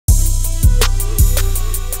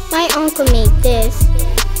My uncle made this.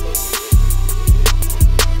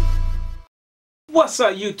 What's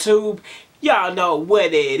up, YouTube? Y'all know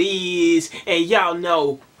what it is, and y'all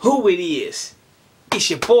know who it is. It's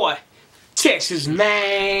your boy,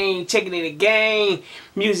 Texazmane, checking in the game,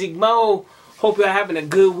 music mode. Hope y'all having a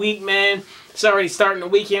good week, man. It's already starting the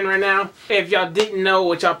weekend right now. If y'all didn't know,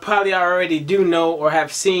 which y'all probably already do know or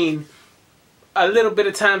have seen a little bit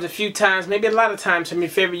of times, a few times, maybe a lot of times, some of your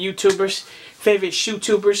favorite YouTubers, favorite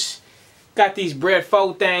shoe-tubers, got these Bred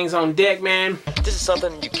fold things on deck, man. This is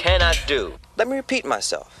something you cannot do. Let me repeat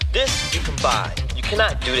myself. This you can buy. You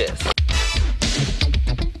cannot do this.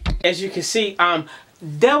 As you can see, I'm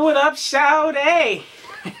doubled up, shawty.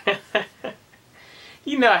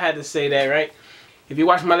 You know I had to say that, right? If you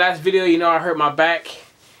watched my last video, you know I hurt my back.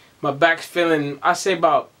 My back's feeling, I say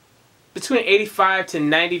about between 85 to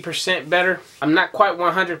 90% better. I'm not quite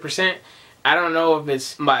 100%. I don't know if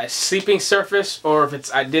it's my sleeping surface or if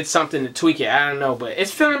it's I did something to tweak it. I don't know, but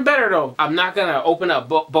it's feeling better though. I'm not gonna open up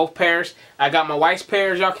both pairs. I got my wife's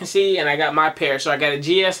pair, as y'all can see, and I got my pair. So I got a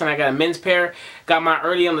GS and I got a men's pair. Got mine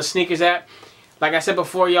early on the sneakers app. Like I said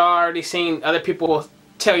before, y'all already seen other people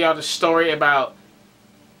tell y'all the story about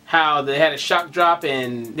how they had a shock drop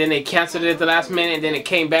and then they canceled it at the last minute and then it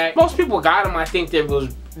came back. Most people got them. I think there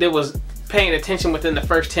was paying attention within the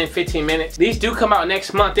first 10-15 minutes. These do come out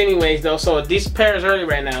next month anyways though, so these pairs early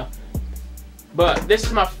right now. But this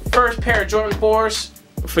is my first pair of Jordan 4s.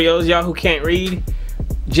 For those y'all who can't read,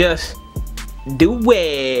 just do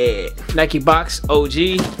it. Nike Box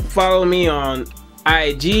OG. Follow me on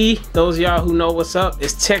IG. Those y'all who know what's up,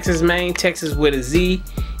 it's Texazmane, Texas with a Z,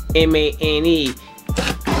 M-A-N-E.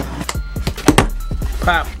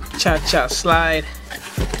 Pop, cha-cha slide,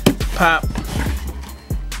 pop.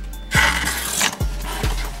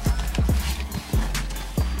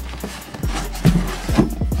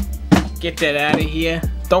 Get that out of here.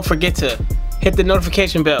 Don't forget to hit the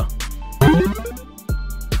notification bell.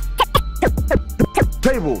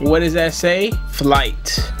 Table. What does that say?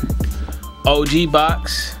 Flight. OG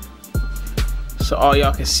box. So all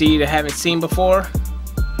y'all can see that haven't seen before.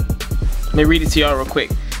 Let me read it to y'all real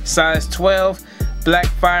quick. Size 12, black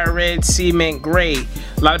fire red cement gray.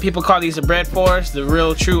 A lot of people call these the Bred 4s. The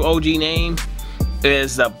real true OG name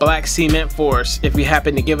is the black cement 4s, if you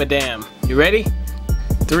happen to give a damn. You ready?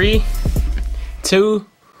 3, 2,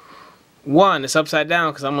 1. It's upside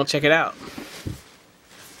down because I'm gonna check it out.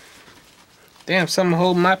 Damn, something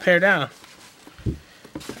holding my pair down.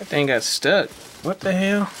 That thing got stuck. What the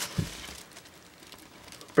hell?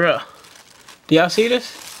 Bruh. Do y'all see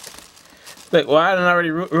this? Look, well, I done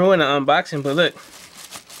already ruined the unboxing, but look.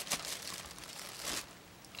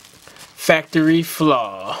 Factory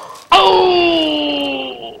flaw.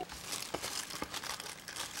 Oh!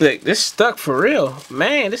 Look, this stuck for real.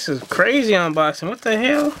 Man, this is crazy unboxing. What the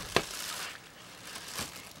hell?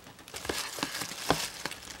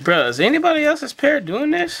 Bruh, is anybody else's pair doing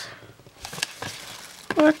this?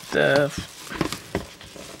 What the...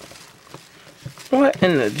 What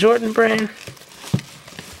in the Jordan brand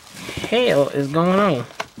hell is going on?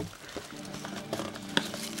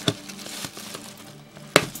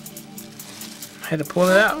 I had to pull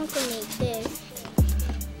it out.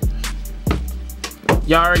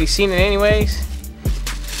 Y'all already seen it anyways?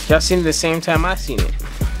 Y'all seen it the same time I seen it.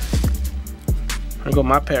 I got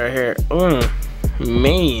my pair of hair.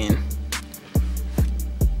 Man.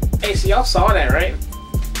 Hey, so y'all saw that, right?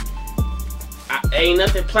 Ain't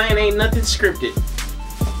nothing planned, ain't nothing scripted.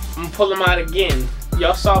 I'm gonna pull them out again.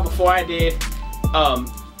 Y'all saw before I did. Y'all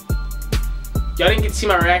didn't get to see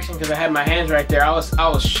my reaction because I had my hands right there. I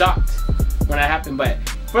was shocked when that happened. But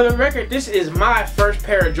for the record, this is my first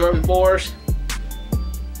pair of Jordan 4s.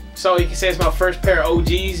 So you can say it's my first pair of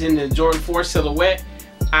OGs in the Jordan 4 silhouette.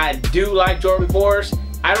 I do like Jordan 4s.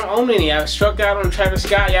 I don't own any. I was struck out on Travis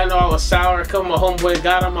Scott. Y'all know I was sour. A couple of my homeboys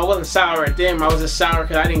got them. I wasn't sour at them. I was just sour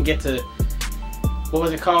because I didn't get to, what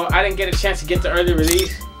was it called? I didn't get a chance to get the early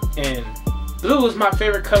release. And blue is my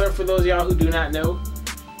favorite color for those of y'all who do not know.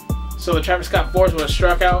 So the Travis Scott 4s were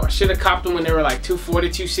struck out. I should have copped them when they were like 240,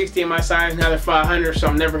 260 in my size. Now they're 500, so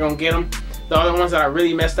I'm never going to get them. The other ones that I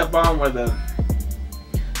really messed up on were the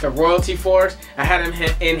royalty 4s. I had them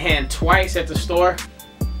in hand twice at the store.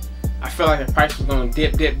 I felt like the price was going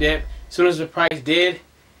to dip. As soon as the price did,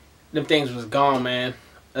 them things was gone, man.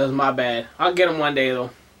 That was my bad. I'll get them one day though.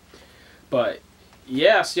 But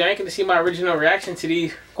yeah, so y'all ain't gonna see my original reaction to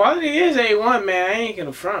these. Quality is A1, man. I ain't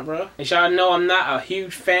gonna front, bro. As y'all know, I'm not a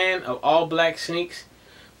huge fan of all black sneaks,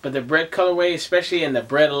 but the Bred colorway, especially in the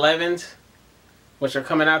Bred 11s, which are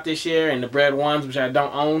coming out this year, and the Bred 1s, which I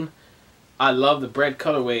don't own, I love the Bred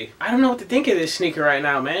colorway. I don't know what to think of this sneaker right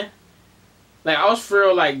now, man. Like, I was for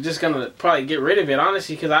real, like, just gonna probably get rid of it,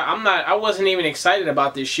 honestly, because I wasn't even excited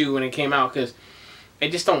about this shoe when it came out, because it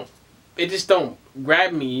just don't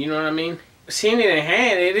grab me, you know what I mean? Seeing it in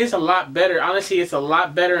hand, it is a lot better. Honestly, it's a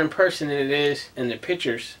lot better in person than it is in the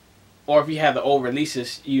pictures. Or if you have the old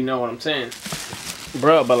releases, you know what I'm saying.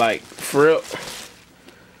 Bro, but like, for real.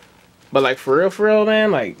 But like, for real,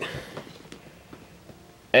 man, like,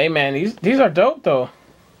 hey, man, these are dope, though.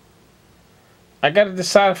 I gotta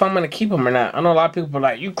decide if I'm gonna keep them or not. I know a lot of people are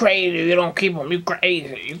like, you crazy, you don't keep them. You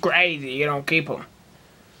crazy, you don't keep them.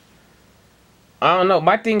 I don't know.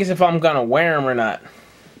 My thing is if I'm gonna wear them or not.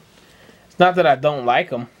 It's not that I don't like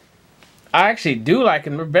them. I actually do like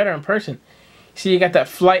them. They're better in person. See, you got that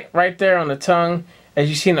flight right there on the tongue. As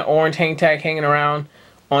you see in the orange hang tag hanging around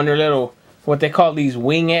on their little, what they call these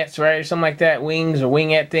wingettes, right? Or something like that. Wings or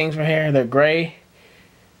wingette things right here. They're gray.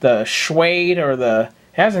 The suede or the,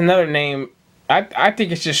 it has another name. I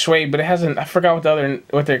think it's just suede, but it hasn't, I forgot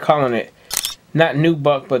what they're calling it. Not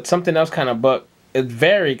nubuck, but something else kind of buck. It's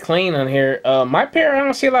very clean on here. My pair, I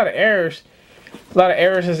don't see a lot of errors. A lot of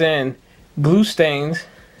errors is in glue stains.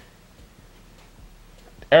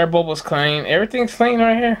 Air bubbles clean. Everything's clean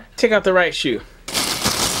right here. Check out the right shoe.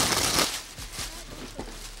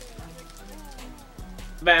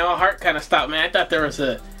 Man, my heart kind of stopped, man. I thought there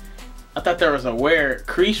was a wear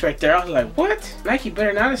crease right there. I was like, what? Nike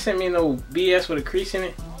better not have sent me no BS with a crease in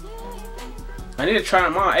it. I need to try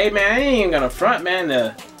them on. Hey, man, I ain't even gonna front, man.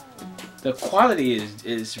 The quality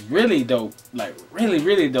is really dope. Like,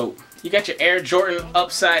 really dope. You got your Air Jordan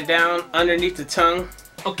upside down underneath the tongue.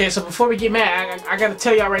 Okay, so before we get mad, I gotta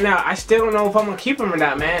tell y'all right now, I still don't know if I'm gonna keep them or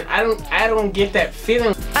not, man. I don't get that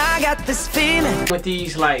feeling. I got this feeling with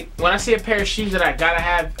these, like, when I see a pair of shoes that I gotta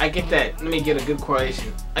have, I get that, let me get a good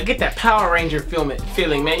correlation. I get that Power Ranger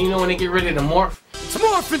feeling, man. You know when they get ready to morph? It's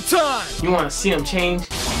morphin' time! You wanna see them change?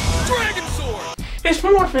 Dragon Sword! It's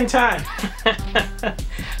morphin' time!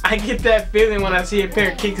 I get that feeling when I see a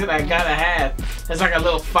pair of kicks that I gotta have. It's like a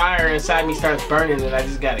little fire inside me starts burning and I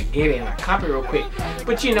just gotta get it and I cop it real quick.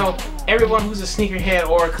 But you know, everyone who's a sneakerhead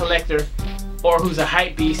or a collector or who's a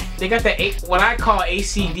hype beast, they got that what I call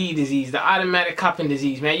ACD disease, the automatic copping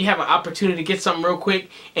disease, man. You have an opportunity to get something real quick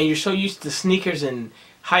and you're so used to sneakers and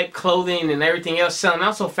hype clothing and everything else selling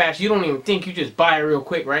out so fast you don't even think, you just buy it real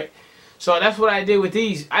quick, right? So that's what I did with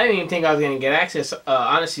these. I didn't even think I was gonna get access,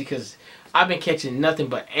 honestly, because I've been catching nothing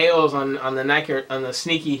but L's on the Nike, on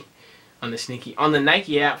the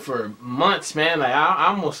Nike app for months, man. Like I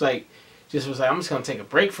almost like just was like, I'm just gonna take a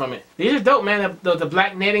break from it. These are dope, man. The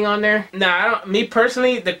black netting on there. Nah, me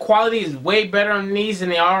personally, the quality is way better on these than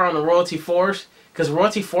they are on the Royalty 4s, because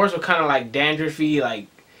Royalty 4s were kind of like dandruffy, like,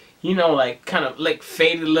 you know, like kind of like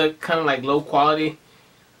faded look, kind of like low quality.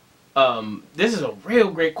 This is a real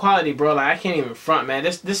great quality, bro. Like I can't even front, man.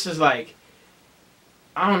 This is like,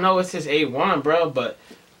 I don't know, it's just A1, bro, but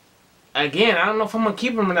again, I don't know if I'm gonna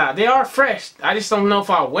keep them or not. They are fresh. I just don't know if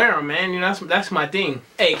I'll wear them, man. You know, that's my thing.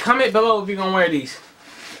 Hey, comment below if you're gonna wear these.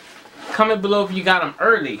 Comment below if you got them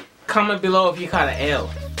early. Comment below if you got an L.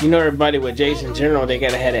 You know, everybody with Jason General, they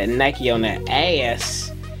gotta have that Nike on that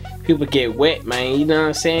ass. People get wet, man. You know what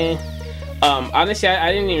I'm saying? Honestly,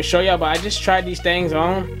 I didn't even show y'all, but I just tried these things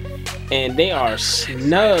on. And they are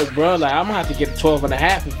snug, bro. Like, I'm gonna have to get a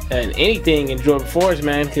 12.5 and anything in Jordan 4s,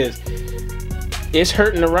 man, because it's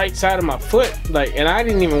hurting the right side of my foot. Like, and I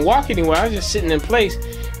didn't even walk anywhere. I was just sitting in place.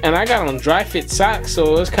 And I got on dry fit socks,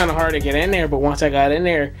 so it was kind of hard to get in there. But once I got in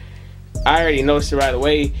there, I already noticed it right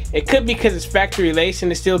away. It could be because it's factory lace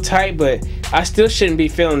and it's still tight, but I still shouldn't be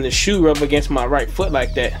feeling the shoe rub against my right foot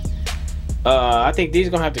like that. I think these are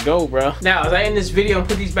gonna have to go, bro. Now, as I end this video and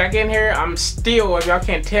put these back in here, I'm still, if y'all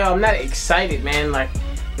can't tell, I'm not excited, man, like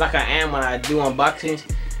I am when I do unboxings.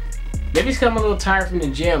 Maybe it's because I'm a little tired from the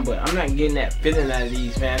gym, but I'm not getting that feeling out of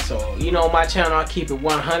these, man. So, you know, my channel, I keep it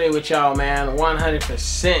 100 with y'all, man,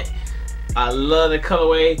 100%. I love the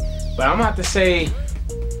colorway, but I'm gonna have to say,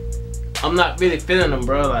 I'm not really feeling them,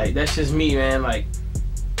 bro. Like, that's just me, man. Like,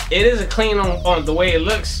 it is a clean on the way it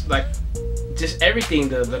looks, like, just everything.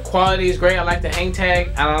 The quality is great. I like the hang tag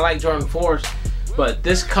and I like Jordan 4s, but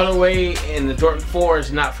this colorway and the Jordan 4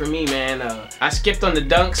 is not for me, man. I skipped on the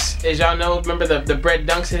dunks, as y'all know. Remember the Bred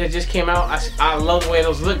dunks that had just came out? I love the way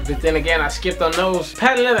those look, but then again, I skipped on those.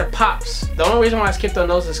 Patent leather pops. The only reason why I skipped on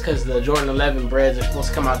those is because the Jordan 11 Breds are supposed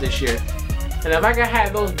to come out this year, and if I could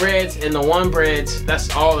have those Breds and the 1 Breds,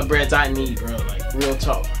 that's all the Breds I need, bro. Like, real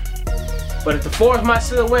talk. But if the 4 is my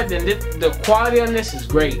silhouette, then the quality on this is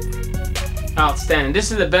great. Outstanding.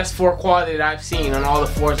 This is the best 4 quality that I've seen on all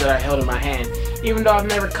the 4s that I held in my hand, even though I've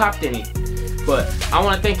never copped any. But I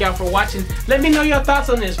want to thank y'all for watching. Let me know your thoughts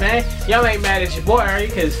on this, man. Y'all ain't mad at your boy, are you?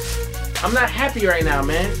 Because I'm not happy right now,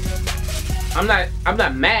 man. I'm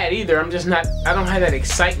not mad either. I'm just not, I don't have that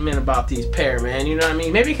excitement about these pair, man. You know what I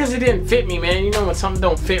mean? Maybe because it didn't fit me, man. You know when something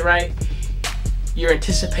don't fit right, you're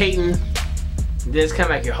anticipating, then it's kind of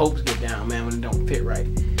like your hopes get down, man, when it don't fit right.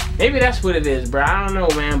 Maybe that's what it is, bro. I don't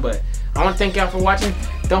know, man, but I want to thank y'all for watching.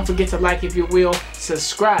 Don't forget to like if you will,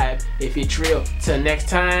 subscribe if you're real. Till next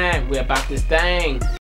time, we're about this thing.